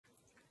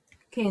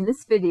Okay, in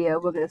this video,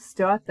 we're going to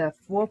start the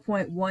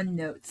 4.1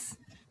 notes.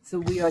 So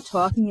we are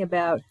talking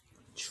about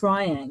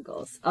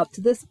triangles. Up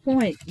to this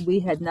point,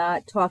 we had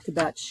not talked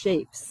about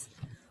shapes.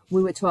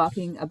 We were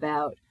talking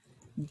about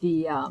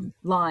the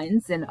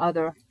lines and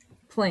other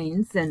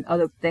planes and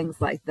other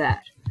things like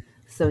that.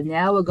 So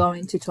now we're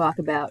going to talk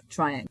about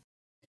triangles.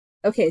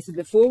 Okay, so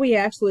before we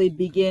actually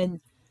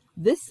begin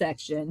this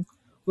section,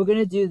 we're going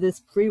to do this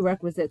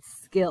prerequisite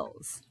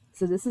skills.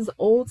 So this is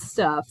old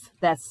stuff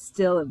that's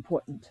still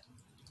important.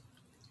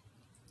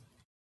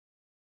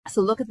 So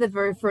look at the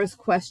very first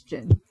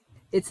question.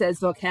 It says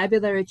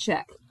vocabulary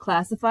check.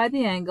 Classify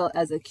the angle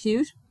as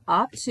acute,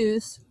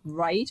 obtuse,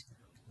 right,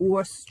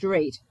 or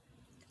straight.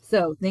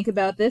 So think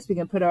about this. We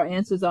can put our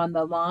answers on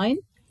the line.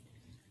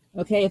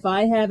 Okay, if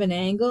I have an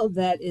angle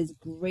that is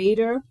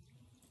greater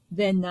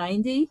than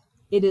 90,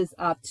 it is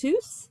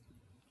obtuse.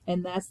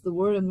 And that's the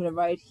word I'm going to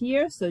write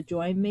here. So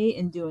join me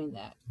in doing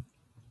that.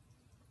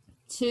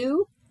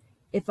 2,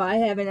 if I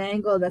have an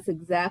angle that's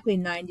exactly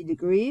 90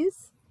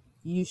 degrees,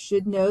 you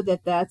should know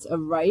that that's a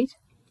right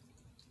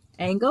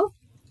angle.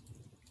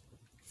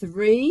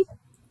 3,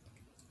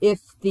 if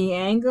the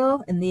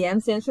angle, and the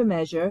M stands for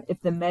measure, if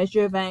the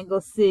measure of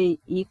angle C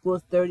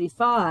equals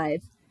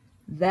 35,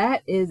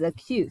 that is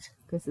acute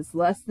because it's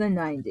less than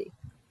 90.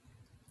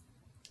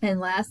 And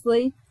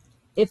lastly,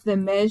 if the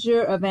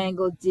measure of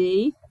angle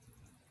D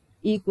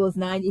equals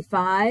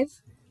 95,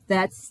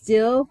 that's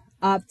still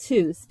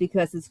obtuse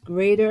because it's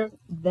greater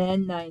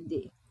than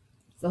 90.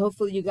 So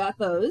hopefully you got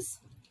those.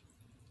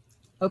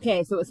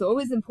 Okay, so it's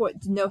always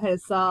important to know how to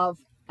solve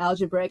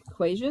algebraic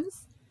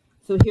equations.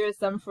 So here's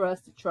some for us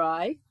to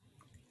try.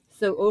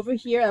 So over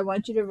here, I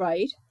want you to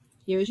write,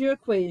 here's your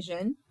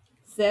equation,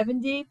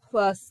 70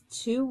 plus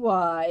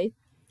 2y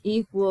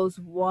equals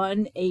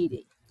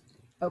 180.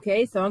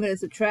 Okay, so I'm going to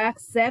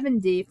subtract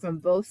 70 from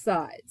both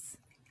sides.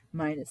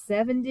 Minus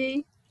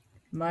 70,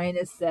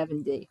 minus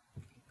 70.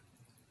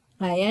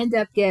 I end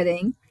up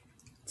getting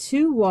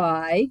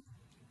 2y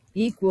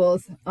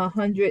equals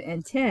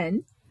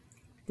 110.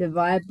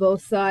 Divide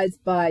both sides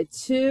by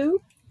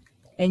 2,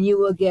 and you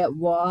will get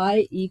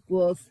y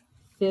equals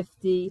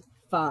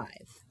 55.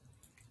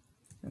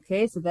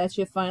 Okay, so that's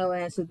your final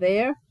answer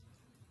there.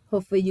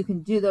 Hopefully you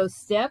can do those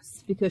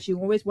steps because you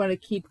always want to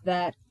keep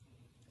that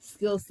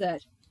skill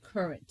set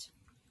current.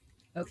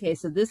 Okay,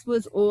 so this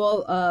was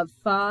all of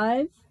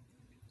 5.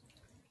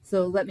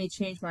 So let me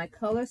change my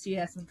color so you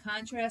have some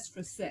contrast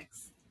for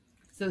 6.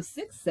 So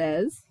 6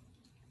 says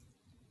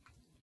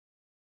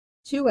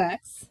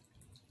 2x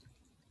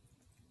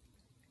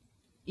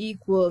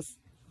equals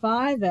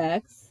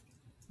 5x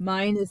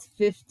minus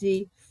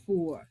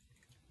 54.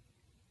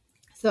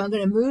 So I'm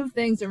going to move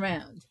things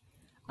around.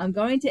 I'm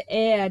going to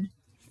add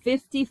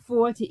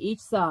 54 to each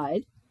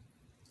side.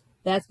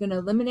 That's going to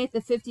eliminate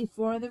the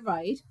 54 on the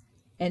right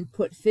and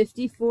put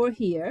 54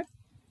 here.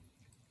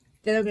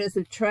 Then I'm going to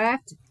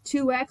subtract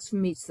 2x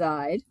from each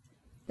side.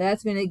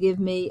 That's going to give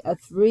me a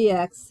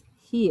 3x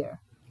here.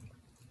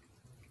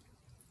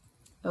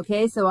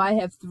 Okay, so I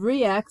have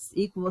 3x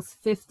equals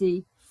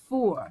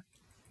 54.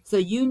 So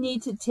you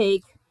need to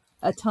take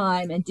a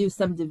time and do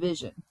some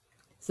division.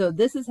 So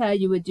this is how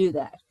you would do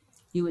that.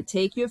 You would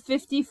take your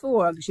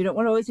 54, because you don't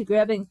want to always be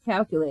grabbing a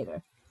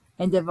calculator,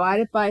 and divide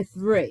it by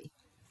 3.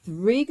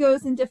 3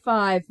 goes into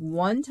 5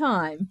 one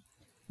time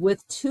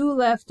with 2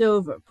 left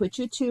over. Put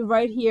your 2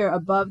 right here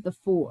above the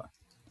 4.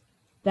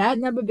 That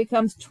number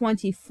becomes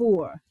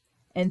 24,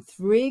 and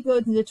 3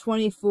 goes into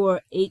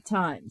 24 8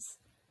 times.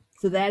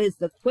 So that is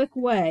the quick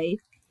way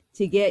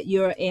to get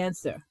your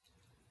answer.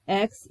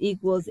 X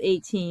equals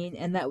 18,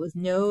 and that was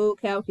no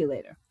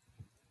calculator.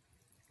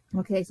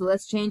 Okay, so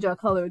let's change our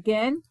color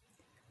again.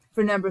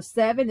 For number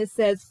 7, it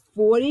says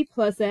 40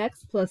 plus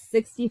x plus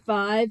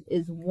 65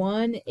 is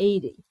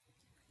 180.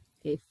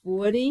 Okay,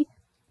 40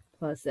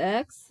 plus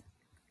x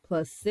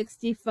plus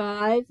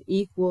 65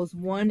 equals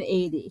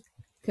 180.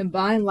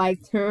 Combine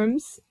like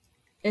terms,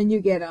 and you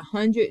get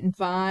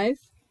 105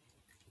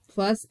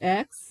 plus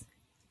x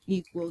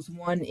equals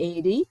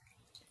 180.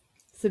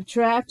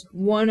 Subtract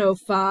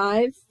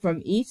 105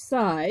 from each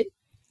side,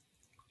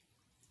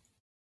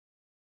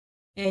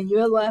 and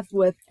you're left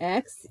with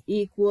x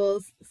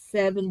equals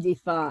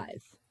 75.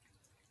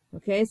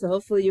 Okay, so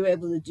hopefully you're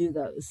able to do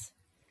those.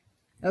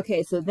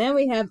 Okay, so then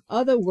we have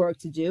other work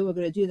to do. We're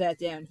going to do that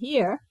down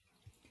here.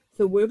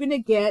 So we're going to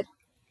get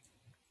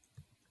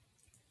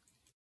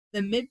the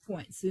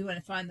midpoints. So we want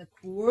to find the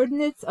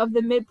coordinates of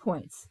the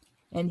midpoints.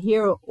 And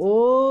here are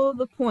all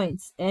the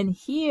points. And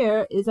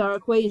here is our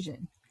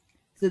equation.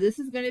 So this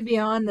is going to be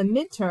on the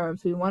midterm,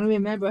 so we want to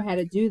remember how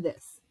to do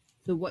this.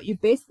 So what you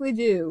basically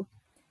do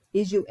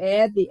is you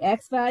add the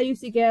x values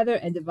together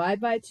and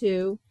divide by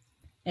 2,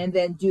 and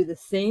then do the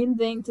same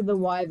thing to the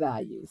y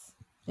values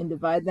and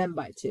divide them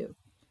by 2.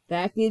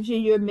 That gives you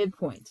your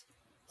midpoint.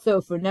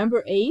 So for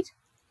number 8,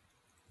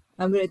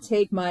 I'm going to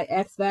take my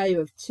x value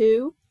of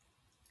 2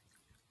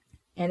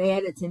 and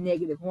add it to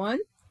 -1.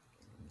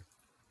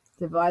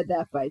 Divide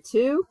that by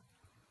 2.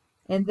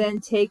 And then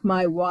take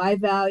my y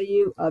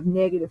value of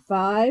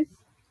 -5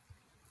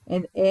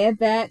 and add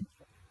that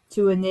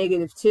to a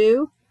negative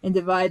 2 and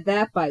divide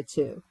that by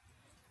 2.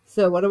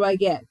 So what do I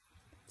get?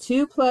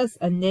 2 plus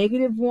a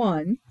negative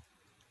 1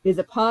 is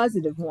a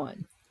positive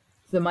 1.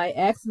 So my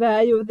x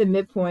value of the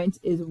midpoint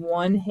is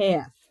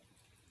 1/2.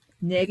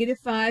 Negative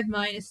 5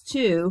 minus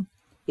 2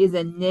 is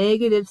a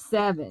negative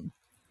 7.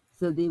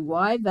 So the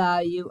y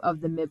value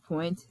of the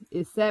midpoint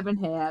is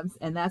 7/2,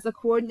 and that's a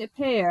coordinate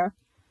pair,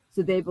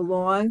 so they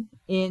belong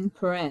in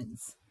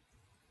parens.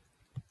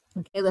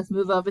 Okay, let's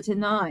move over to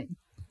 9.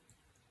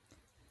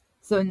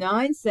 So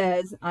 9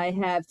 says I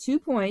have 2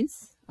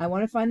 points. I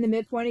want to find the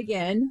midpoint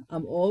again.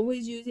 I'm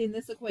always using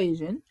this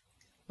equation,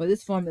 or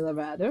this formula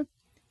rather.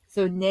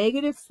 So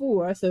negative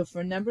 4, so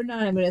for number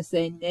 9, I'm going to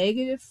say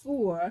negative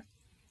 4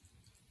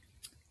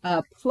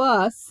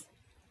 plus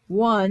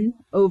 1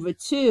 over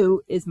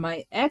 2 is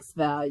my x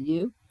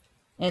value,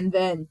 and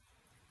then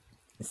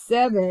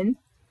 7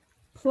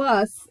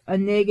 plus a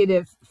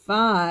negative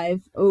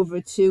 5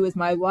 over 2 is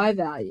my y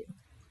value.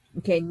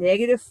 Okay,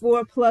 negative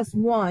 4 plus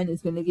 1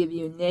 is going to give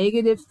you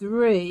negative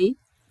 3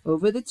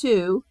 over the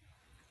 2,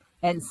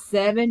 and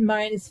 7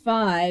 minus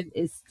 5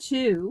 is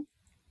 2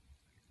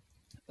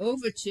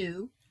 over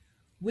 2,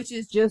 which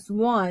is just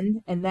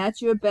 1, and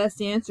that's your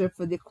best answer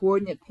for the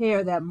coordinate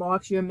pair that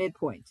marks your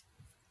midpoint.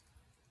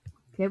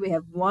 Okay, we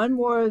have one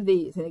more of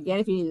these, and again,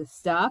 if you need to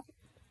stop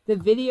the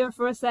video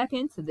for a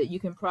second so that you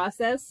can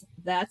process,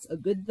 that's a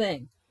good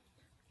thing.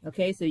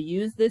 Okay, so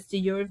use this to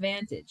your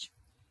advantage.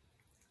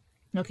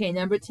 Okay,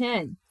 number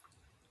 10.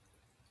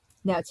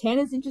 Now 10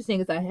 is interesting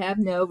because I have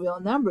no real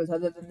numbers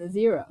other than the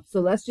 0. So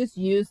let's just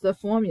use the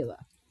formula.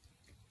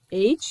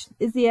 H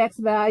is the x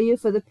value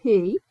for the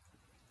P,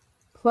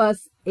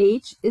 plus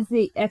H is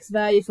the x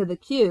value for the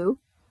Q,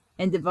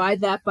 and divide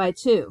that by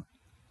 2.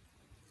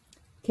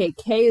 Okay,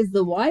 K is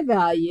the y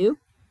value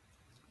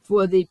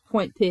for the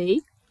point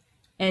P,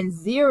 and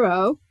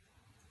 0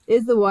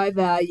 is the y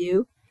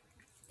value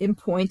in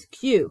point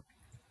Q.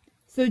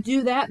 So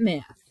do that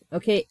math.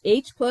 Okay,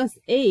 H plus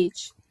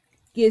H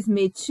gives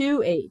me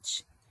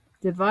 2H.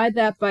 Divide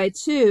that by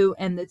 2,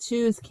 and the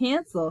 2's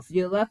cancel, so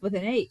you're left with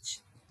an H.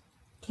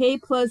 K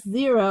plus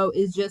 0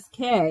 is just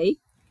K.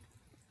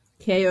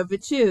 K over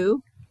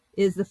 2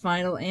 is the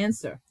final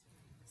answer.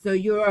 So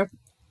your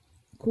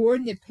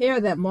coordinate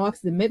pair that marks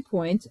the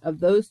midpoint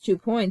of those 2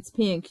 points,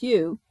 P and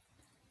Q,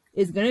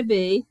 is going to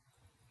be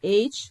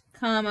H,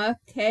 comma,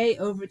 K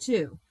over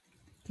 2.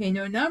 Okay,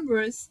 no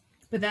numbers,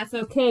 but that's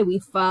okay. We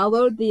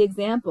followed the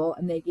example,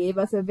 and they gave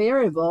us a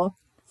variable,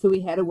 so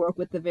we had to work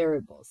with the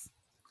variables.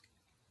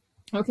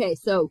 Okay,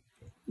 so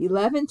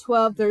 11,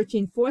 12,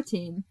 13,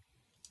 14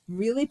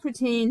 really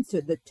pertains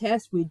to the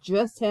test we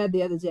just had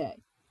the other day.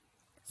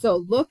 So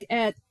look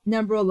at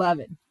number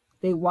 11.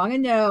 They want to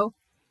know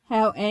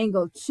how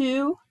angle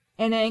 2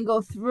 and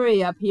angle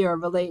 3 up here are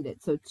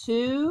related. So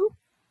 2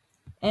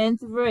 and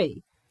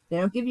 3. They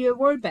don't give you a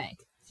word bank,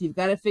 so you've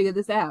got to figure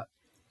this out.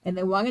 And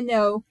they want to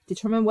know,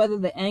 determine whether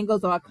the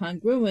angles are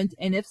congruent,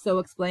 and if so,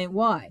 explain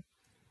why.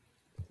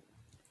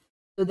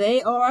 So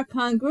they are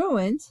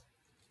congruent,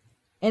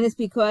 and it's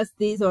because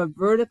these are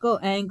vertical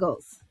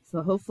angles.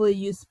 So hopefully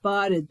you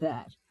spotted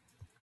that.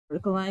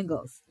 Vertical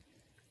angles.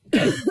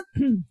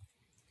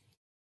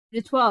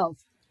 12.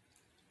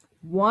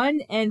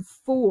 1 and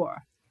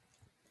 4.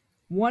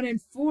 1 and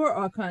 4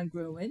 are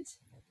congruent,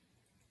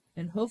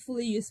 and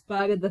hopefully you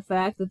spotted the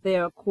fact that they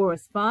are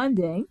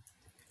corresponding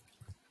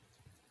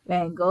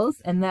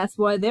angles, and that's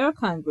why they're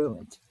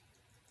congruent.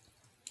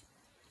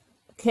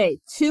 Okay,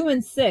 2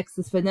 and 6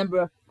 is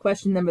for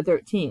question number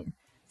 13.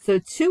 So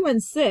 2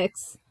 and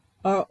 6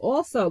 are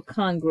also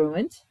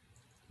congruent.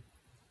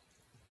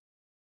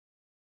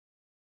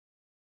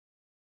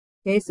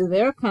 Okay, so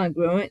they're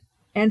congruent.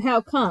 And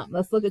how come?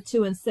 Let's look at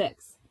 2 and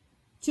 6.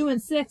 2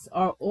 and 6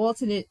 are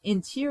alternate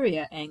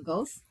interior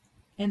angles,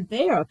 and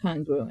they are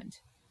congruent.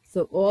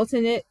 So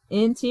alternate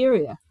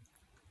interior.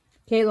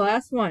 Okay,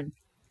 last one.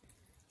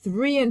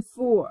 3 and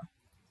 4.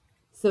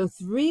 So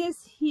 3 is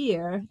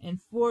here,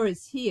 and 4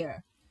 is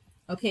here.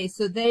 Okay,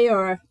 so they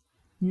are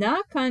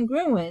not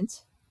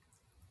congruent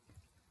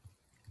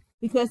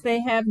because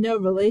they have no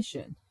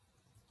relation.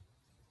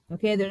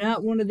 Okay, they're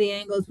not one of the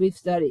angles we've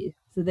studied,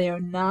 so they are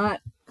not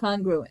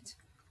congruent.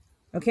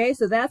 Okay,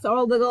 so that's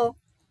our little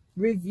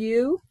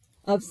review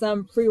of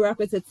some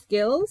prerequisite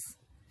skills,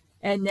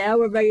 and now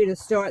we're ready to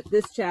start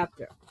this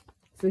chapter.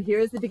 So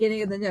here's the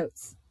beginning of the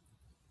notes.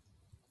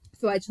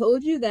 So I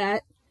told you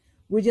that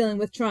we're dealing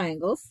with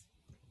triangles.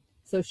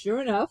 So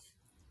sure enough,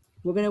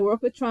 we're going to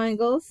work with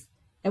triangles,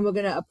 and we're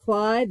going to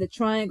apply the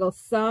triangle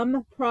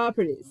sum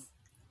properties.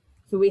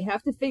 So we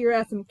have to figure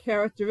out some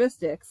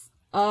characteristics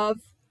of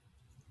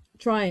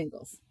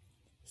triangles.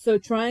 So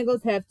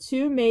triangles have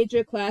 2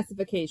 major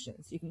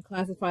classifications. You can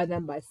classify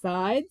them by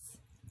sides,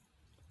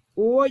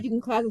 or you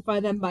can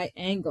classify them by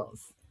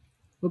angles.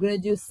 We're going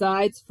to do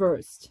sides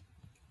first.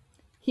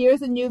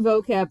 Here's a new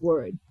vocab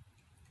word.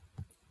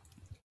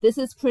 This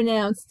is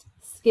pronounced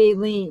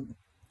scalene.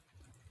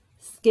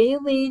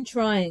 Scalene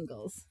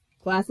triangles,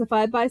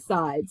 classified by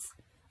sides,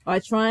 are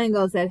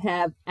triangles that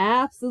have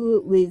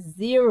absolutely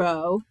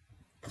 0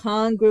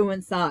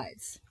 congruent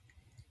sides.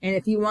 And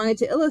if you wanted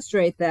to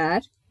illustrate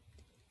that,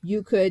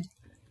 you could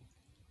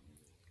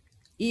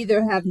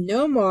either have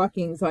no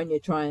markings on your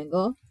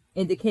triangle,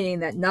 indicating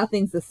that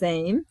nothing's the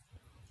same,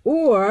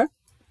 or,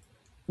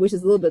 which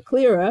is a little bit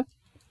clearer,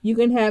 you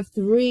can have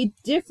 3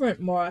 different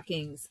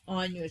markings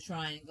on your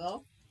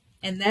triangle,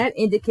 and that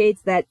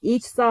indicates that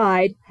each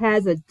side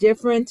has a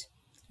different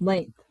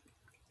length.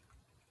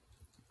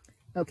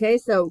 Okay,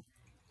 so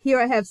here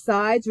I have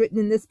sides written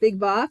in this big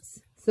box.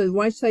 So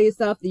why don't you tell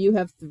yourself that you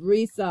have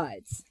 3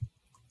 sides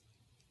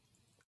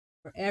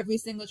for every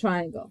single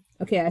triangle.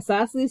 Okay,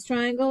 isosceles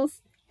triangles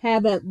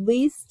have at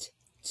least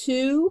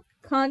 2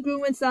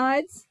 congruent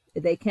sides.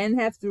 They can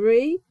have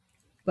 3,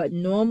 but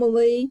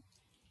normally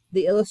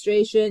the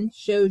illustration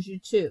shows you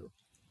 2.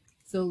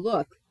 So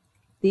look,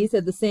 these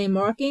have the same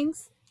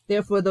markings,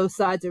 therefore those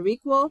sides are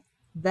equal.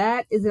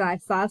 That is an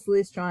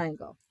isosceles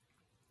triangle.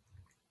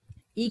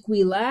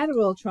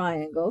 Equilateral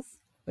triangles,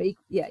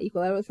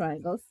 equilateral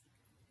triangles,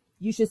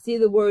 you should see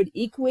the word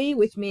equi,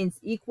 which means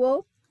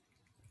equal,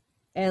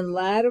 and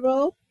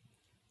lateral,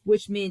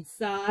 which means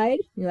side.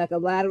 You know, like a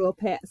lateral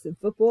pass in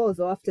football is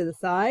off to the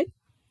side.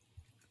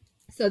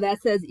 So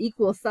that says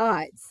equal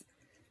sides.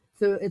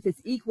 So if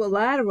it's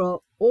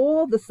equilateral,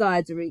 all the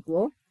sides are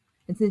equal.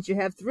 And since you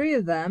have 3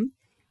 of them,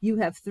 you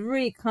have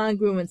 3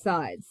 congruent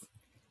sides.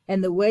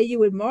 And the way you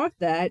would mark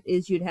that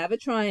is you'd have a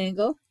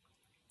triangle,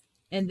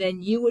 and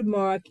then you would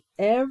mark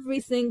every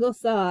single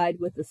side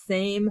with the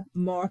same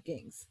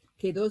markings.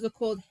 Okay, those are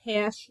called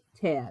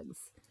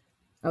hashtags.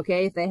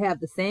 Okay, if they have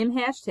the same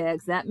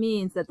hashtags, that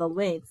means that the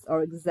lengths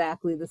are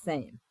exactly the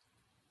same.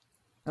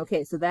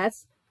 Okay, so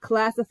that's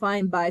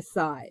classifying by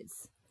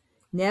sides.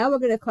 Now we're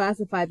going to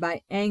classify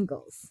by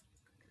angles.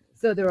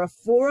 So there are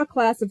 4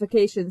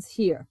 classifications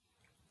here.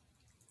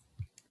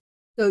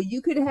 So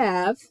you could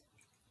have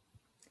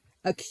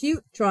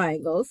acute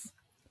triangles,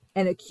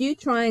 and acute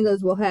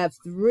triangles will have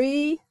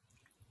 3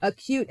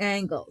 acute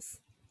angles.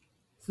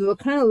 So it'll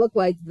kind of look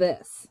like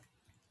this.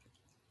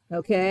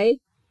 Okay,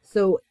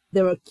 so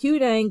there are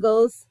acute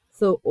angles,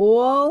 so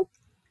all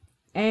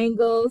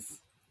angles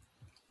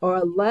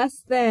are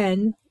less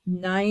than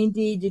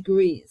 90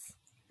 degrees.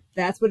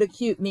 That's what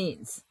acute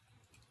means.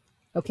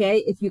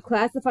 Okay, if you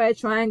classify a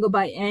triangle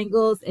by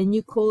angles and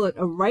you call it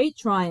a right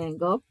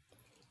triangle,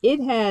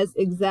 it has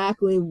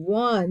exactly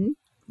 1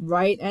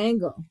 right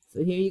angle.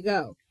 So here you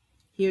go.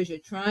 Here's your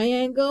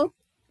triangle.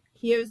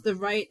 Here's the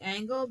right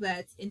angle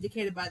that's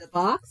indicated by the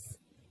box,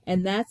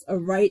 and that's a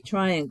right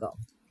triangle.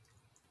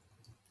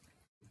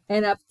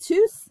 An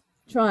obtuse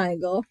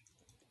triangle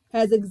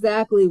has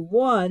exactly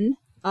 1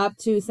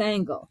 obtuse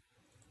angle.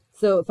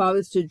 So if I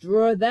was to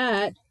draw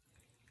that,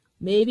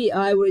 maybe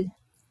I would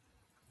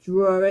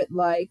draw it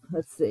like,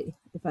 let's see,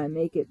 if I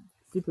make it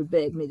super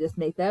big, let me just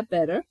make that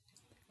better.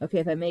 Okay,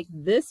 if I make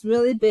this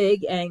really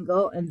big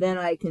angle and then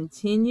I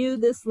continue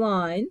this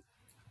line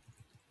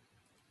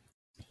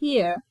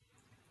here,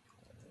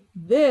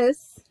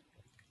 this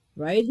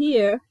right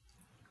here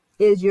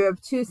is your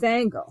obtuse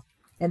angle.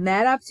 And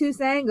that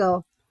obtuse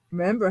angle,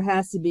 remember,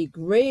 has to be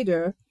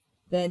greater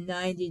than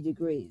 90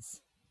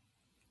 degrees.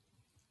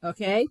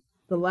 Okay?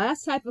 The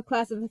last type of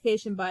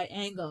classification by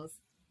angles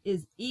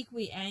is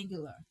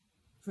equiangular.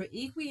 For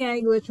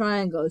equiangular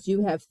triangles,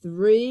 you have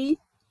 3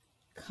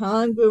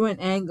 congruent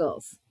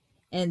angles.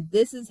 And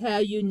this is how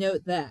you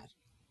note that.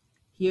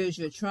 Here's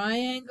your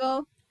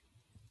triangle.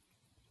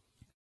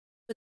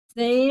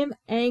 Same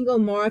angle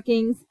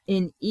markings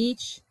in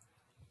each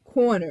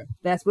corner.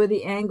 That's where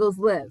the angles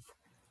live.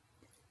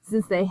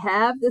 Since they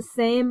have the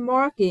same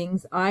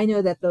markings, I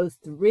know that those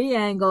 3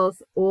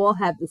 angles all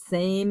have the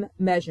same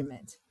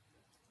measurement.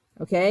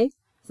 Okay?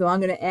 So I'm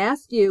going to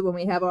ask you when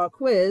we have our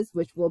quiz,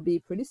 which will be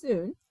pretty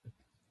soon,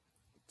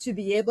 to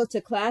be able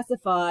to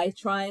classify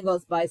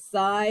triangles by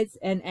sides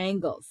and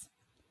angles.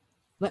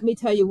 Let me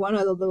tell you one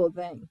other little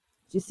thing.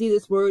 Do you see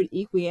this word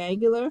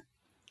equiangular?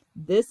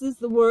 This is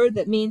the word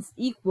that means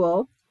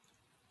equal,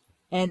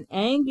 and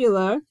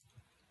angular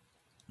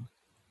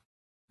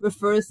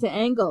refers to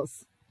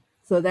angles.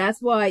 So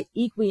that's why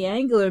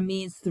equiangular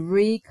means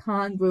 3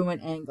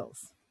 congruent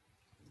angles.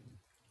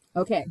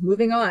 Okay,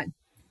 moving on.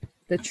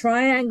 The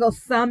triangle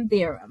sum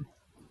theorem.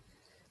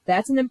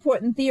 That's an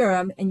important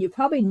theorem, and you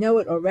probably know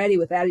it already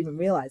without even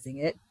realizing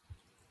it.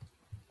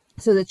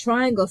 So the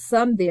triangle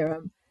sum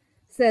theorem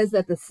says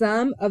that the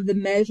sum of the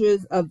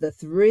measures of the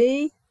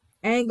 3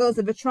 angles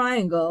of a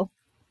triangle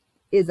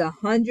is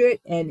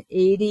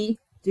 180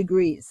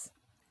 degrees.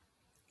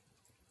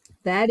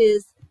 That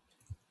is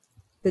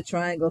the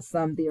triangle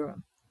sum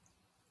theorem.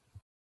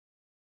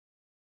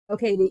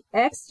 Okay, the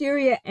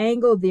exterior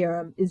angle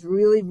theorem is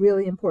really,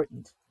 really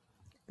important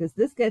because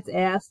this gets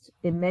asked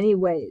in many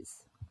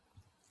ways.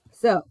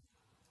 So,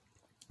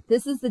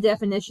 this is the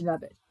definition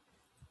of it.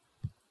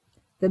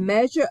 The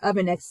measure of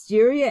an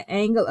exterior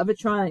angle of a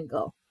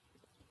triangle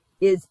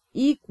is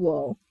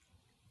equal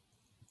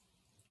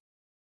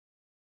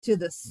to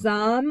the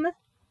sum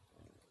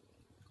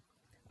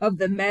of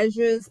the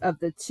measures of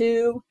the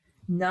 2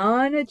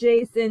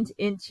 non-adjacent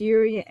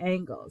interior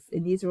angles,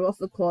 and these are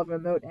also called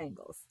remote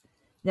angles.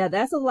 Now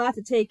that's a lot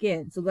to take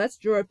in, so let's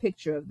draw a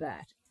picture of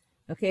that.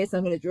 Okay, so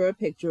I'm going to draw a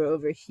picture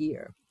over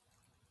here.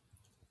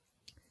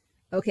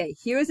 Okay,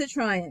 here's a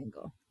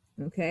triangle.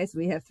 Okay, so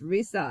we have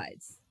 3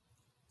 sides.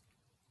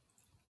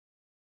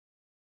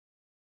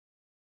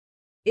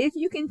 If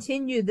you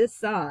continue this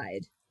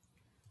side,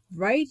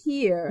 right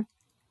here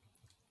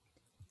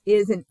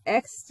is an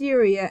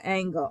exterior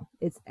angle.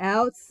 It's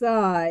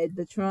outside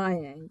the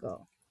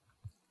triangle.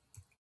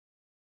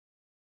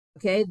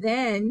 Okay,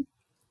 then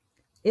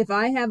if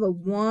I have a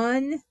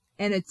 1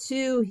 and a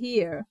 2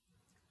 here,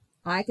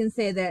 I can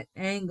say that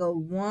angle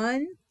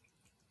 1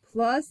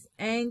 plus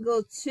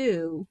angle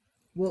 2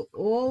 will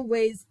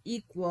always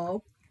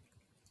equal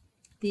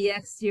the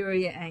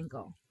exterior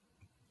angle.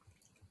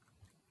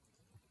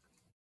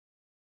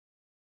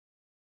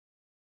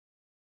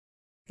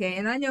 Okay,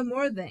 and I know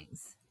more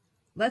things.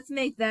 Let's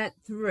make that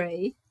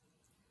 3,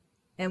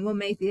 and we'll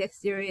make the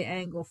exterior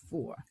angle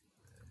 4.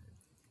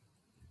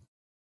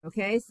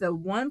 Okay, so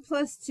 1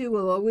 plus 2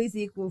 will always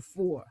equal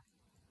 4.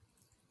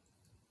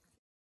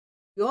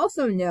 You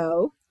also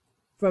know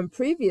from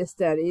previous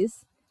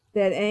studies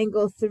that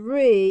angle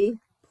 3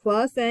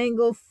 plus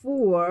angle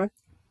 4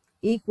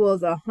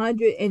 equals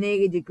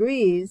 180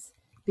 degrees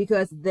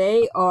because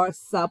they are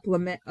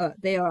supplementary.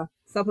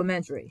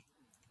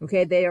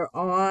 Okay, they are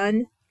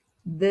on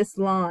this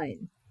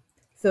line.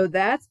 So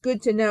that's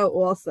good to know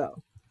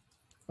also.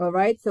 All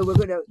right, so we're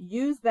going to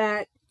use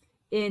that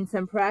in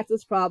some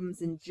practice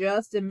problems in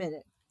just a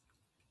minute.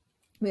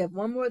 We have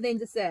one more thing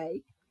to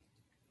say.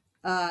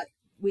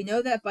 We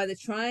know that by the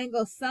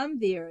triangle sum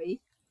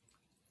theory,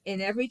 in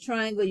every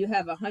triangle you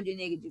have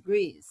 180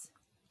 degrees.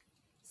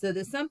 So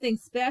there's something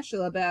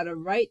special about a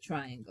right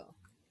triangle.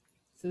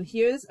 So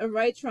here's a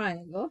right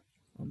triangle,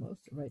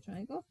 almost a right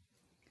triangle.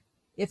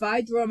 If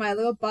I draw my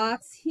little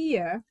box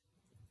here,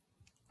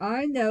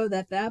 I know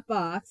that that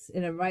box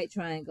in a right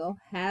triangle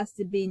has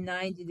to be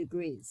 90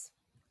 degrees.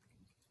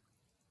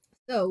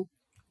 So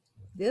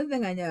the other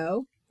thing I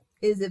know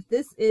is if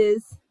this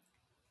is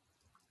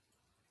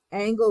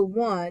angle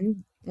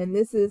 1 and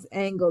this is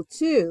angle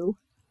 2,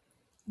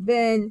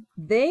 then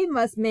they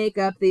must make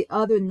up the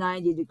other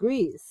 90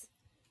 degrees.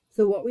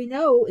 So what we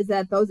know is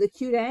that those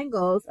acute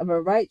angles of a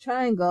right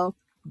triangle,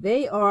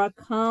 they are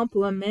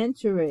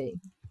complementary.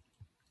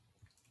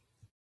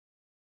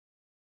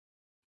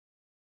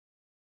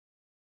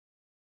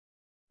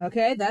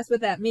 Okay, that's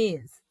what that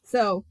means.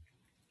 So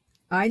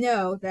I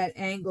know that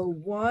angle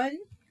 1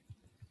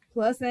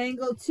 plus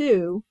angle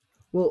 2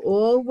 will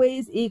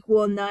always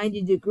equal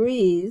 90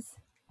 degrees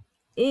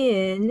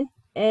in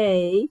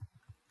a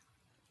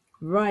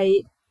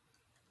right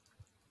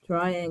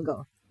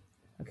triangle.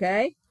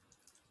 Okay?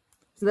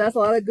 So that's a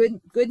lot of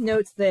good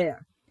notes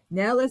there.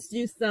 Now let's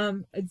do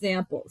some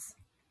examples.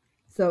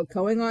 So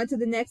going on to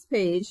the next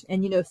page,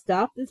 and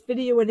stop this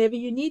video whenever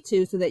you need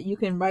to so that you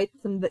can write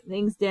some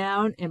things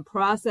down and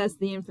process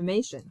the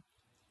information.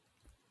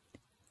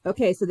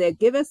 Okay, so they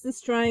give us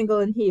this triangle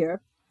in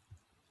here.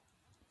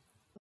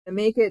 To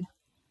make it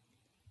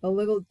a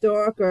little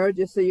darker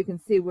just so you can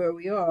see where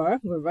we are.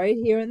 We're right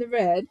here in the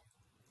red.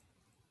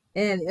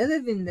 And the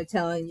other thing they're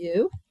telling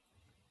you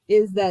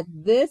is that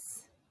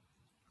this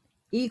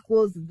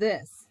equals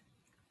this.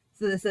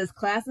 So this says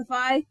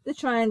classify the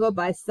triangle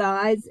by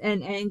sides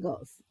and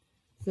angles.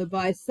 So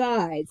by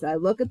sides, I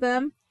look at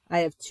them. I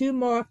have 2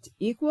 marked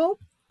equal.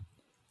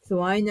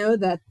 So I know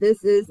that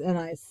this is an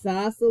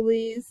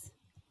isosceles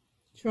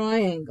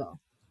triangle.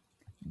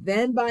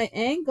 Then by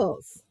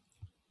angles,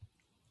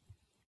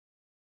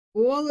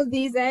 all of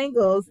these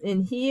angles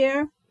in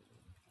here,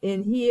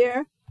 and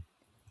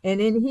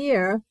in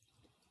here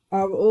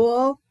are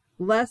all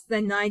less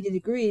than 90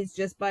 degrees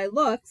just by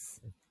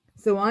looks.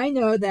 So I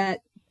know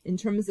that in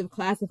terms of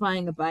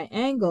classifying it by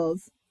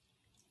angles,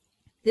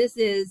 this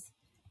is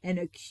an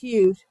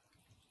acute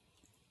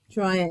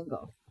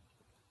triangle.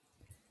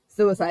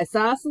 So it's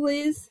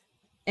isosceles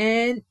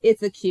and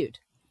it's acute.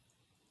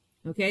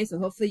 Okay, so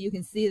hopefully you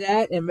can see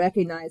that and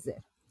recognize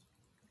it.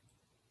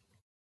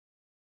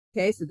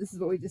 Okay, so this is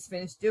what we just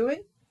finished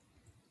doing.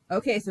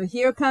 Okay, so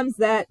here comes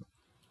that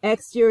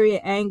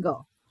exterior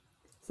angle.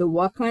 So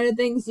what kind of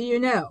things do you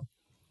know?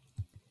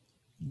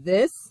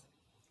 This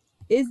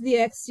is the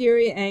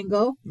exterior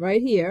angle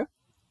right here.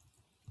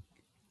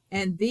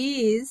 And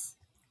these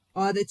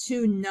are the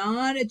 2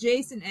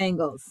 non-adjacent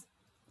angles,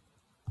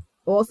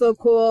 also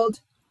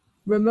called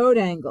remote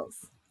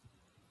angles.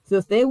 So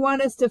if they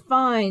want us to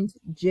find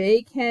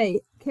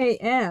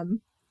JKM,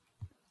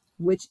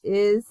 which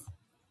is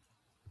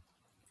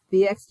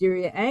the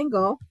exterior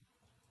angle,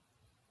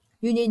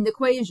 you need an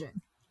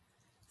equation.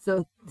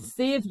 So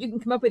see if you can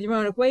come up with your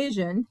own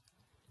equation.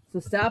 So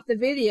stop the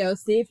video,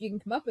 see if you can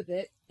come up with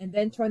it, and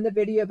then turn the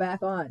video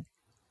back on.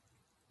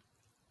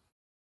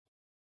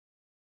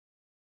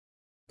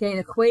 Okay, an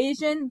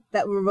equation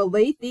that will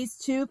relate these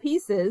 2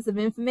 pieces of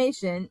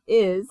information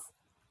is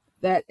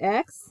that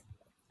x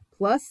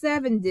plus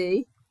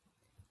 70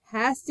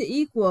 has to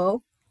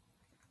equal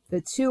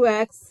the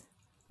 2x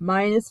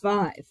minus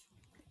 5.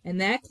 And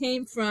that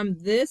came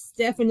from this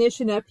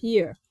definition up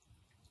here.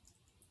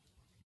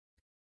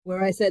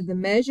 where I said the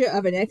measure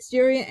of an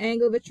exterior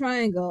angle of a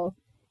triangle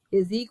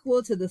is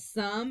equal to the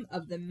sum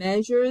of the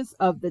measures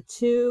of the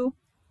two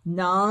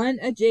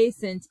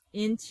non-adjacent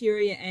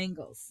interior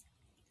angles.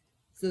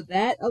 So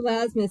that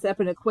allows me to set up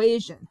an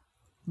equation.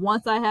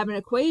 Once I have an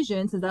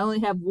equation, since I only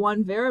have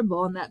one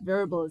variable and that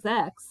variable is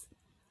x,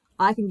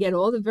 I can get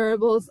all the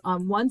variables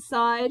on one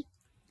side,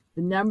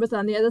 the numbers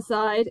on the other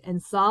side,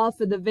 and solve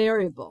for the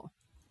variable,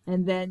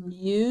 and then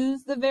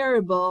use the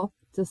variable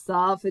to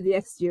solve for the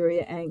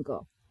exterior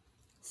angle.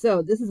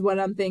 So this is what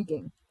I'm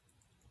thinking.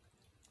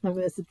 I'm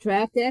going to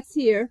subtract x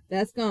here.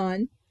 That's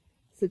gone.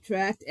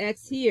 Subtract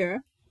x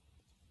here.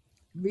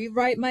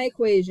 Rewrite my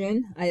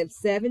equation. I have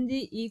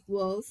 70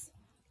 equals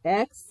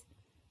x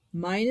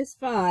minus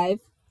 5.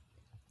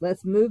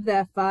 Let's move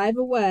that 5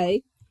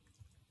 away.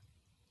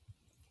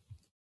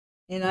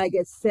 And I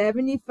get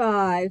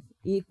 75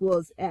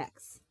 equals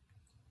x.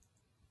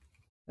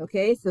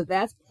 Okay, so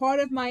that's part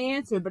of my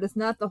answer, but it's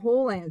not the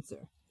whole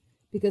answer,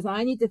 because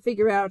I need to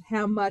figure out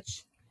how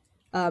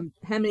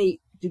many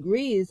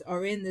degrees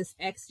are in this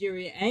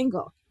exterior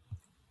angle.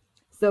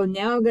 So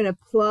now I'm going to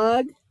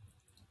plug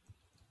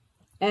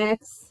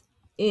x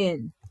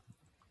in.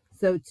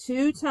 So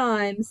 2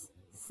 times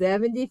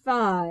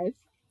 75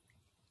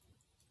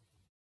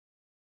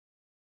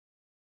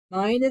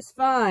 minus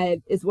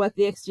 5 is what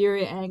the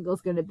exterior angle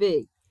is going to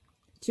be.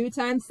 2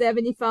 times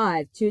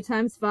 75. 2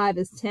 times 5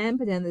 is 10,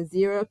 put down the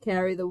 0,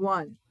 carry the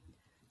 1.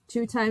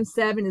 2 times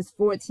 7 is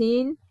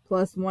 14,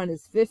 plus 1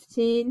 is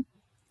 15,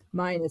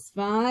 minus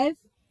 5.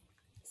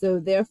 So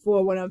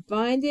therefore, what I'm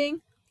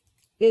finding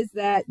is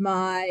that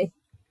let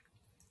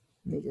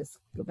me just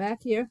go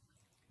back here.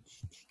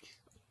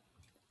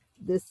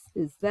 This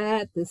is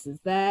that, this is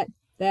that.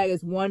 That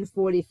is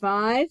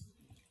 145.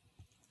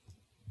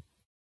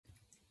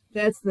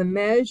 That's the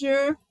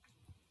measure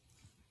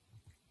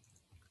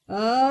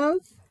of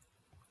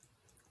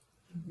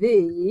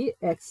the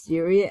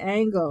exterior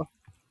angle.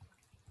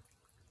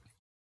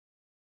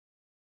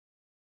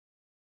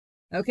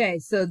 Okay,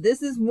 so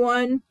this is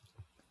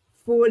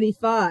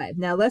 145.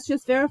 Now let's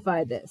just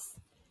verify this.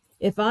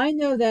 If I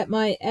know that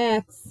my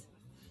x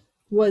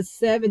was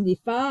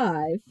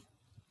 75,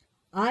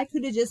 I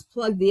could have just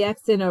plugged the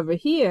x in over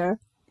here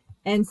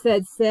and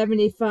said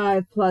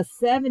 75 plus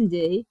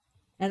 70,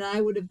 and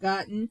I would have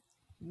gotten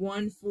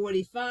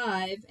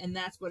 145, and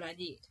that's what I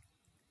need.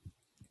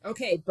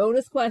 Okay,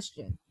 bonus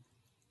question.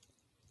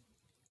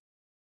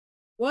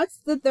 What's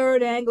the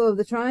third angle of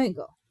the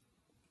triangle?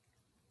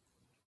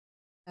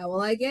 How will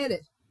I get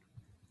it?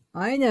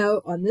 I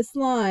know on this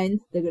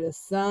line, they're going to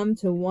sum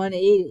to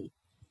 180.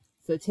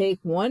 So take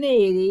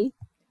 180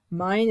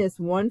 minus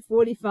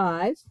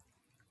 145.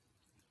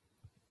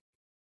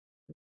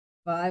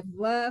 5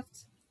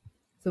 left.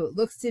 So it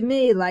looks to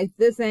me like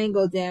this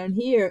angle down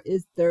here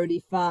is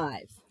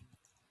 35.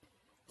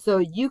 So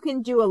you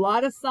can do a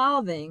lot of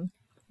solving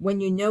when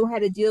you know how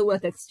to deal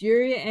with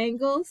exterior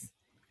angles,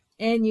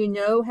 and you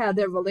know how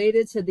they're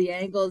related to the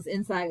angles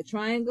inside a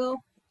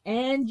triangle,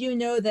 and you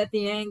know that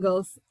the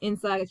angles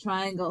inside a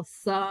triangle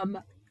sum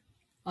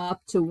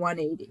up to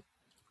 180.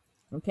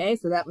 Okay,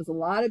 so that was a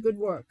lot of good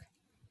work.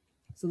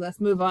 So let's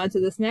move on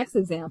to this next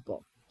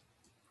example.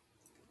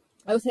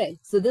 Okay,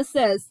 so this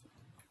says,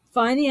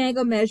 find the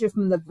angle measure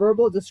from the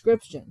verbal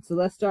description. So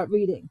let's start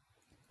reading.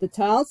 The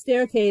tile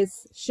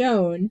staircase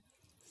shown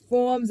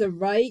forms a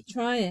right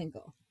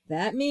triangle.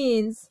 That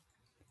means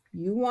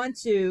you want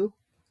to,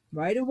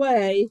 right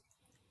away,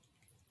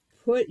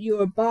 put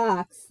your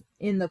box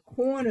in the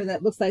corner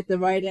that looks like the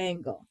right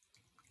angle.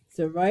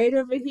 So right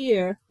over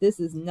here, this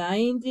is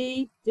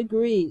 90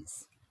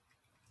 degrees.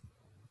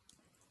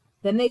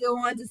 Then they go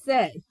on to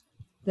say,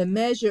 the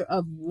measure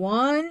of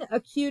one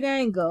acute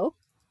angle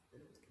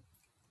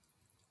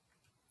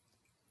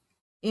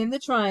in the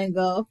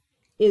triangle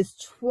is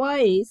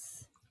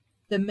twice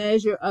the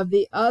measure of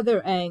the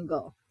other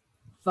angle.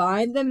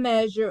 Find the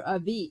measure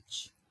of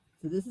each.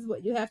 So this is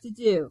what you have to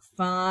do.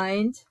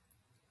 Find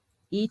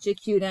each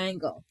acute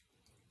angle.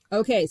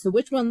 Okay, so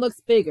which one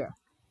looks bigger?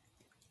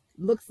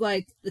 Looks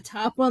like the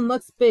top one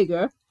looks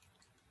bigger.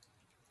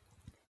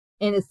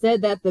 And it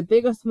said that the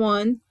biggest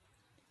one,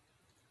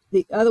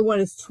 the other one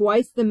is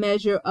twice the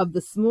measure of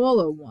the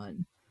smaller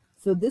one.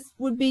 So this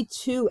would be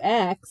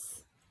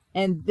 2x,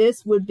 and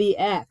this would be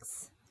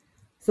x.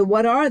 So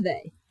what are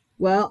they?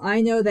 Well,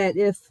 I know that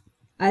if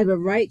I have a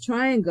right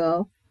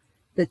triangle,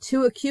 the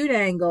two acute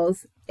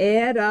angles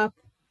add up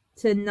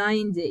to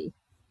 90.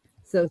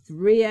 So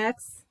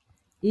 3x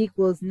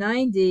equals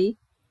 90.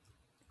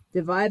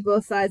 Divide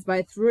both sides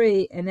by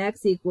 3, and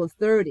x equals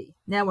 30.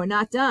 Now we're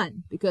not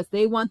done, because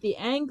they want the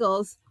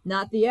angles,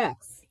 not the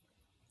x.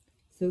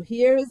 So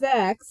here is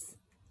x.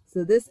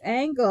 So this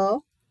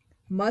angle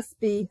must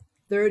be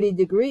 30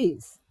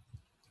 degrees.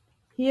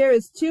 Here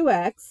is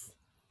 2x.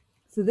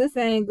 So this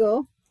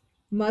angle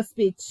must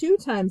be 2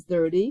 times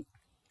 30,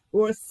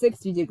 or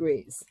 60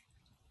 degrees.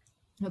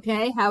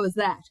 Okay, how is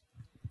that?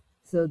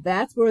 So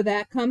that's where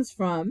that comes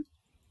from.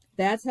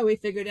 That's how we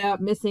figured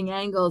out missing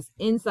angles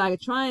inside a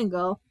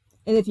triangle.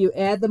 And if you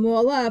add them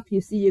all up, you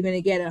see you're going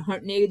to get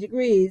 180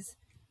 degrees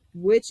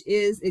which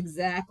is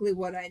exactly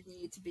what I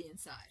need to be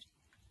inside.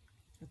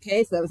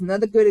 Okay, so that was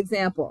another good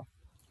example.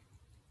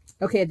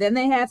 Okay, then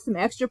they have some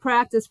extra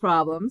practice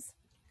problems.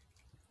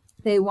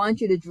 They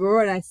want you to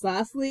draw an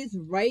isosceles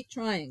right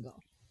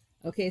triangle.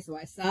 Okay, so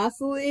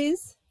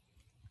isosceles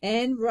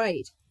and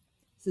right.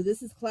 So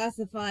this is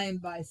classifying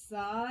by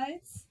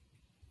sides,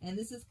 and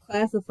this is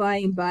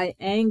classifying by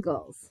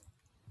angles.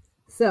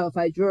 So if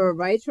I draw a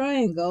right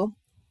triangle,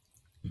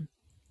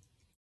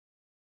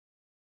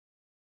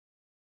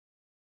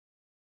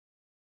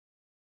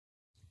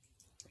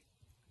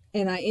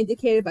 and I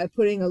indicate it by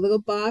putting a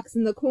little box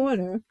in the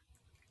corner,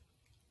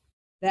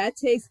 that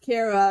takes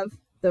care of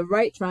the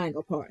right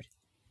triangle part.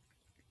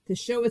 To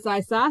show its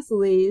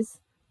isosceles,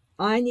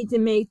 I need to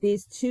make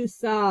these two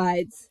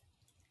sides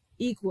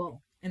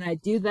equal. And I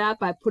do that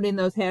by putting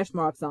those hash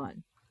marks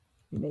on.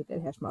 You make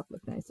that hash mark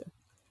look nicer.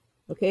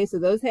 Okay, so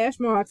those hash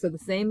marks are the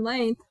same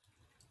length.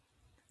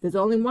 There's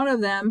only one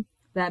of them.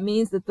 That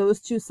means that those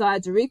two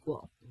sides are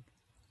equal.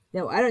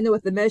 Now, I don't know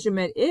what the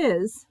measurement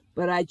is,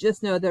 but I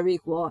just know they're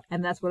equal,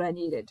 and that's what I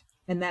needed.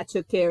 And that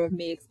took care of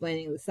me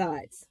explaining the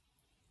sides.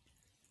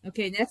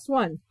 Okay, next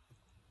one.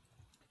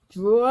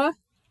 Draw,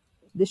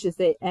 this should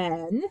say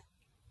N.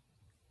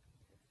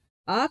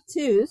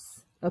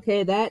 Obtuse,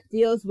 okay, that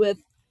deals with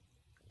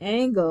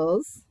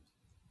angles.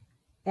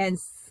 And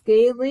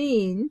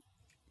scalene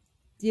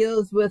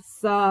deals with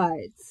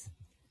sides.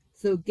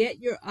 So get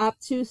your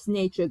obtuse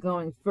nature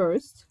going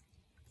first.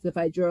 So if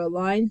I draw a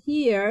line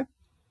here,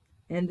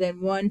 and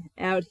then one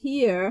out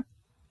here,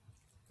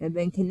 and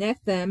then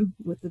connect them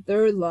with the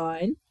third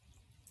line,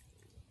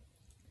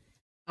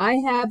 I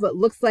have what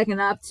looks like an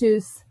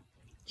obtuse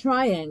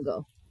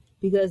triangle,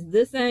 because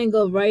this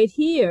angle right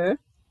here,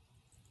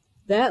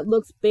 that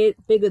looks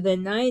bigger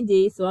than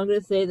 90, so I'm going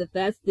to say that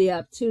that's the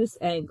obtuse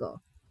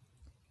angle.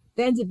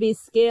 Then to be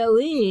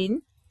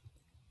scalene,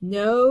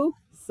 no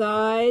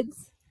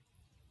sides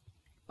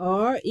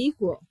are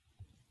equal.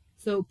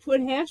 So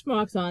put hash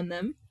marks on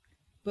them,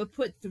 but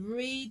put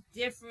 3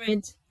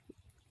 different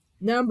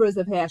numbers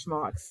of hash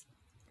marks.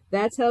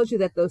 That tells you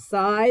that those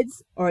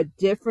sides are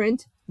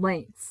different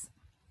lengths.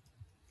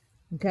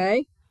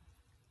 Okay?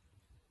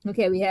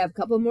 Okay, we have a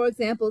couple more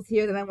examples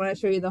here that I want to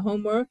show you the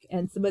homework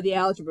and some of the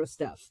algebra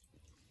stuff.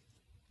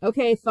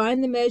 Okay,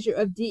 find the measure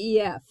of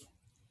DEF.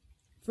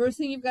 First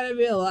thing you've got to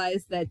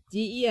realize that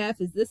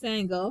DEF is this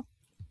angle.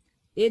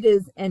 It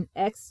is an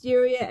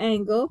exterior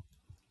angle.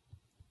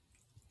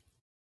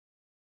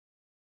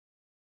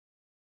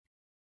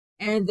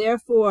 And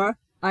therefore,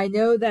 I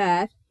know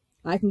that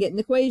I can get an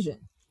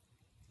equation.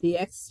 The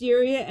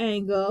exterior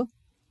angle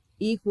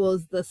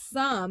equals the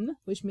sum,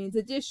 which means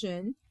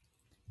addition,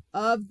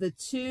 of the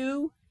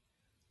 2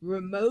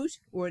 remote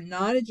or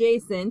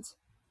non-adjacent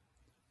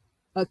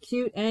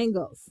acute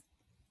angles.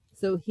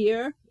 So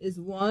here is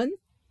 1,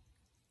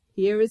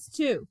 here is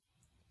 2.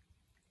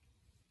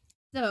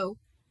 So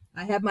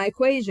I have my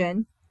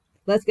equation.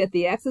 Let's get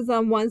the x's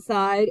on one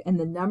side and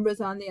the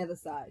numbers on the other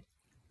side.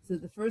 So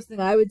the first thing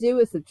I would do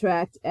is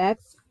subtract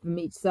x from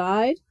each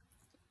side.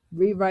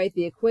 Rewrite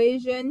the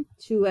equation.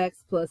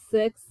 2x plus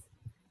 6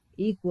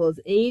 equals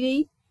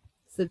 80.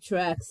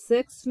 Subtract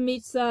 6 from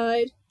each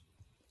side.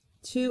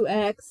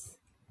 2x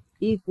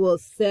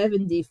equals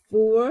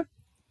 74.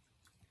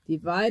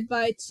 Divide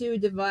by 2,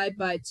 divide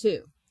by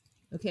 2.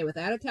 Okay,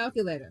 without a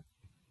calculator.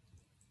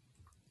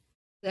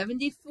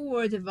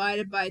 74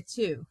 divided by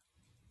 2.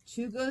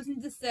 2 goes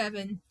into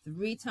 7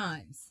 3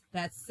 times.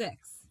 That's 6.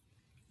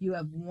 You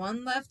have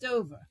 1 left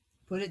over.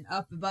 Put it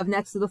up above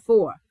next to the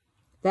 4.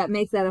 That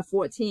makes that a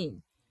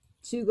 14.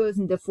 2 goes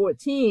into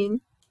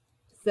 14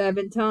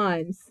 7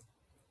 times.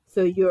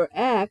 So your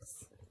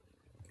x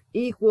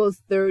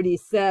equals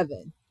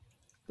 37.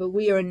 But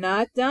we are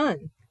not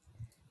done,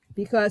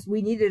 because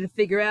we needed to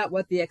figure out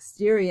what the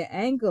exterior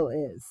angle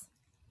is.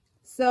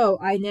 So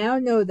I now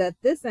know that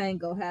this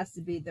angle has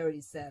to be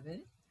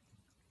 37.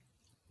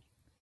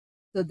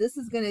 So this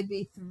is going to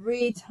be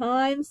 3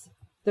 times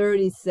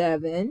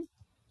 37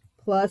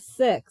 plus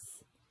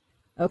 6.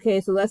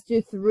 Okay, so let's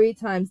do 3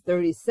 times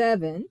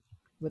 37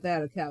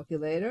 without a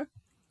calculator.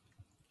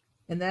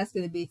 And that's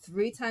going to be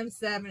 3 times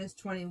 7 is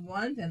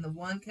 21, and the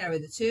 1 carry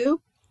the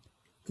 2.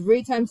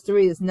 3 times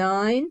 3 is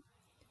 9,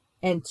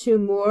 and 2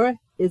 more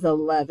is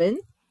 11.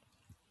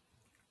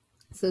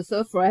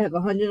 So far I have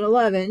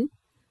 111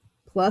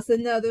 plus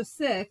another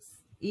 6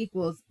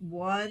 equals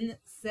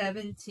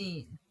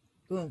 117.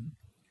 Boom.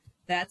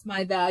 That's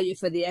my value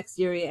for the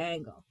exterior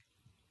angle.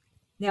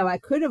 Now I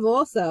could have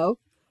also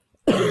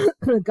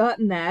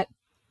gotten that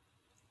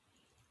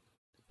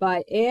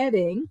by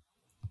adding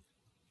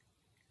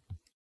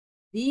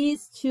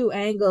these two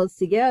angles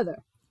together.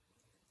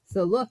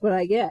 So look what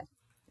I get.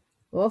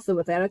 Also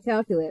without a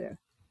calculator.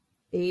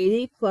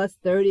 80 plus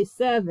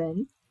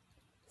 37.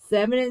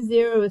 7 and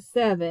 0 is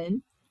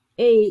 7.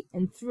 8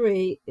 and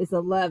 3 is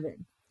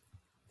 11.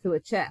 So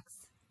it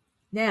checks.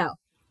 Now,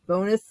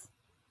 bonus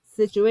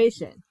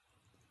situation.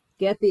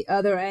 Get the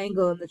other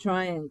angle in the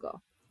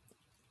triangle.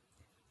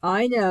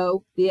 I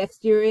know the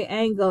exterior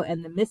angle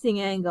and the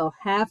missing angle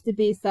have to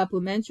be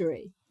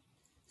supplementary.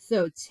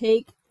 So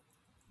take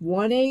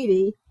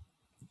 180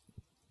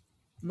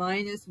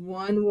 minus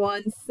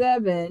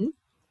 117,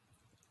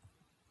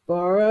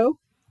 borrow,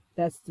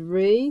 that's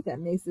 3, that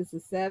makes this a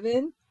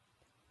 7,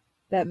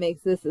 that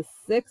makes this a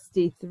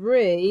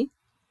 63.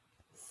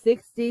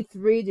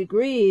 63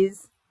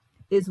 degrees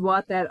is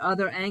what that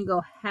other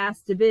angle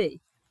has to be.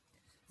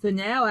 So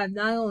now I've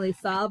not only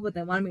solved what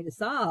they wanted me to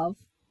solve,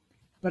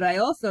 but I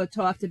also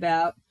talked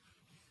about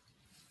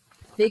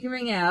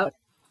figuring out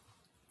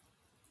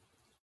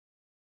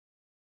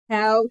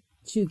how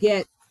to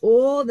get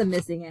all the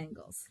missing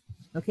angles,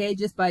 okay,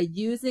 just by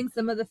using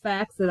some of the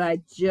facts that I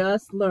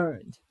just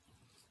learned.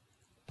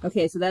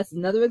 Okay, so that's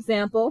another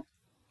example.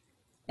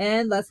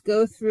 And let's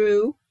go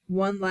through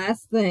one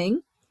last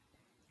thing.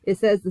 It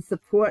says the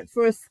support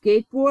for a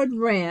skateboard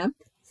ramp.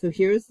 So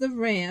here's the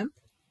ramp.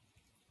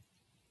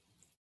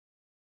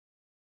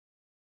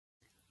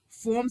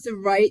 Forms a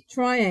right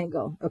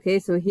triangle. Okay,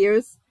 so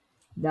here's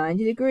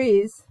 90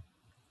 degrees.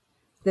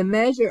 The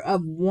measure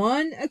of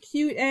one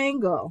acute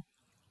angle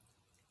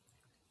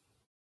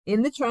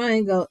in the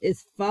triangle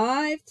is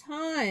 5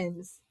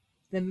 times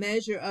the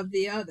measure of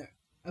the other.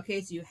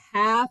 Okay, so you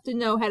have to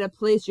know how to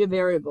place your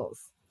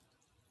variables.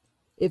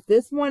 If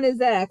this one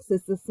is x,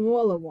 it's the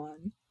smaller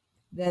one,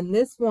 then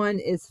this one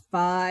is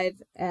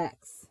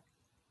 5x.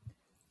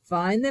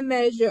 Find the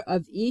measure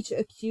of each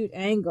acute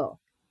angle.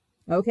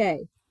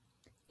 Okay,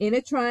 in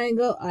a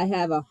triangle, I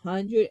have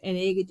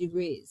 180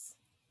 degrees.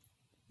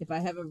 If I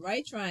have a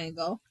right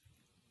triangle,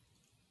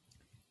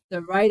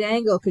 the right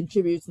angle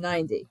contributes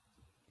 90.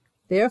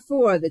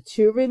 Therefore, the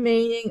two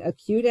remaining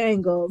acute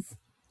angles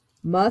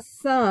must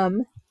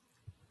sum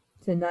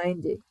to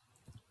 90.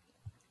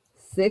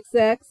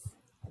 6x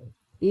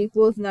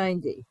equals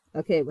 90.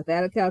 Okay,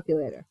 without a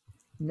calculator.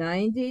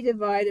 90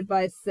 divided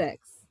by 6.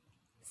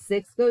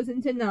 6 goes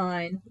into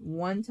 9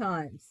 one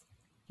times,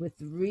 with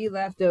 3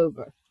 left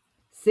over.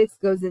 6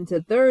 goes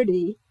into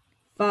 30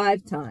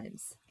 5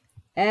 times.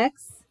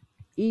 X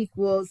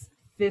equals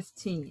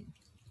 15.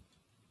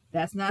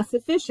 That's not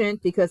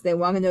sufficient because they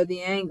want to know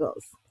the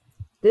angles.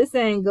 This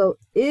angle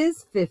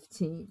is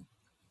 15.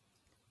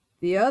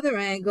 The other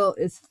angle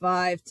is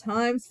 5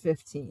 times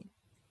 15.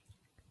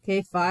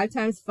 Okay, 5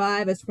 times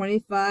 5 is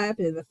 25,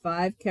 and the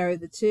 5 carry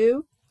the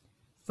 2.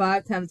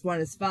 5 times 1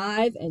 is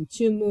 5, and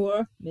 2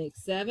 more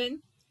makes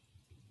 7.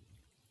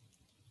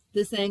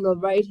 This angle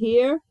right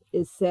here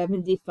is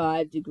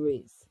 75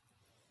 degrees.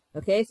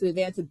 Okay, so we've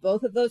answered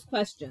both of those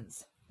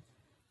questions.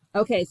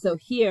 Okay, so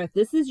here,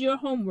 this is your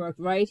homework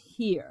right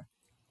here.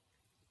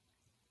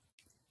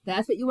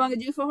 That's what you want to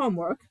do for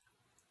homework.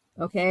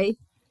 Okay,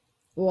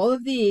 all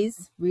of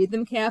these, read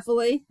them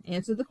carefully,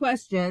 answer the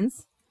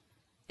questions,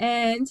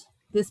 and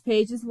this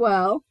page as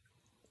well,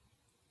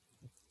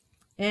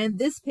 and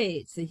this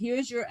page. So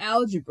here's your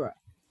algebra.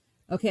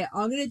 Okay,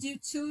 I'm going to do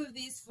 2 of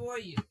these for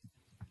you.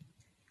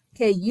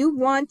 Okay, you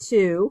want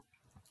to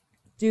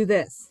do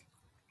this.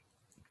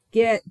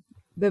 Get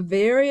the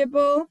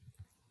variable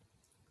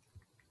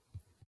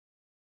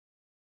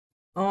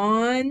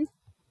on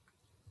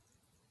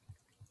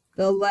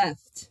the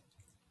left.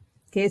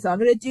 Okay, so I'm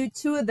going to do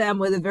 2 of them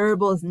where the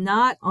variable is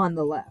not on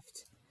the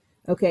left.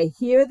 Okay,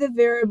 here are the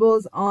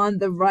variables on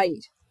the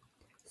right.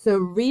 So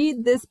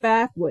read this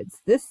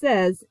backwards. This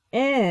says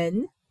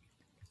n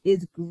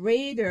is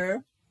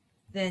greater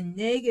than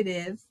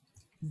negative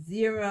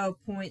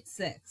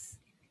 0.6.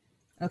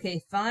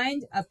 Okay,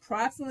 find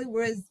approximately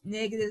where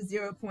negative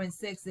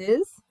 0.6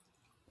 is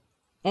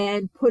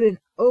and put an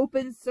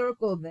open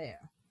circle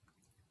there.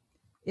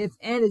 If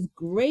n is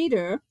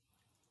greater,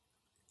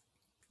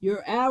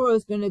 your arrow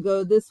is going to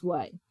go this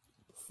way,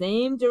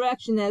 same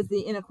direction as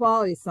the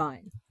inequality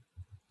sign.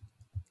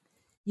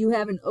 You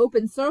have an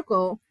open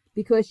circle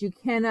because you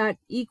cannot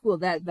equal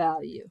that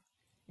value,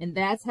 and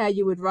that's how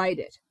you would write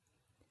it.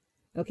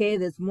 Okay,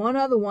 there's one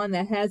other one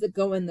that has it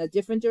go in the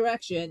different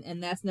direction,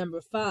 and that's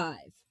number 5.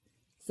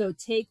 So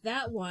take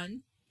that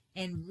one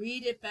and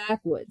read it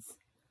backwards.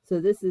 So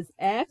this is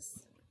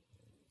x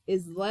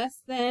is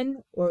less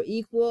than or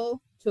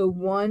equal to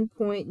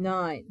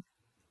 1.9.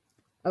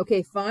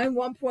 Okay, find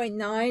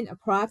 1.9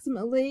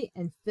 approximately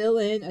and fill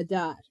in a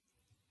dot.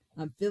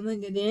 I'm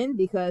filling it in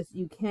because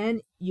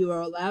you are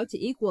allowed to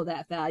equal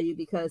that value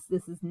because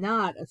this is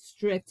not a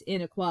strict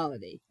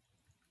inequality.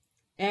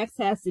 X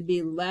has to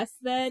be less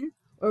than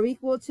or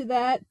equal to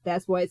that.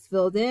 That's why it's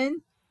filled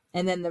in.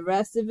 And then the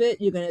rest of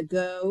it, you're going to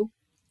go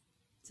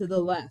to the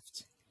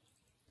left.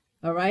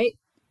 All right?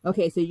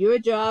 Okay, so your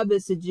job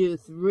is to do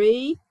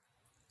 3,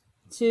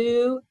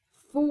 2,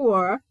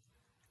 4,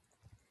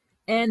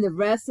 and the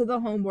rest of the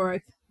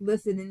homework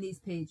listed in these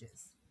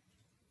pages.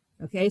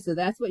 Okay, so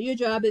that's what your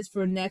job is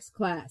for next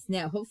class.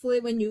 Now, hopefully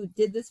when you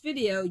did this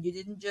video, you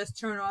didn't just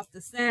turn off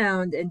the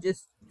sound and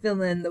just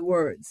fill in the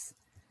words,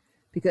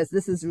 because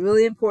this is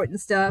really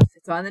important stuff.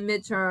 It's on the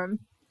midterm,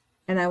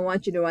 and I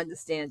want you to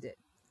understand it.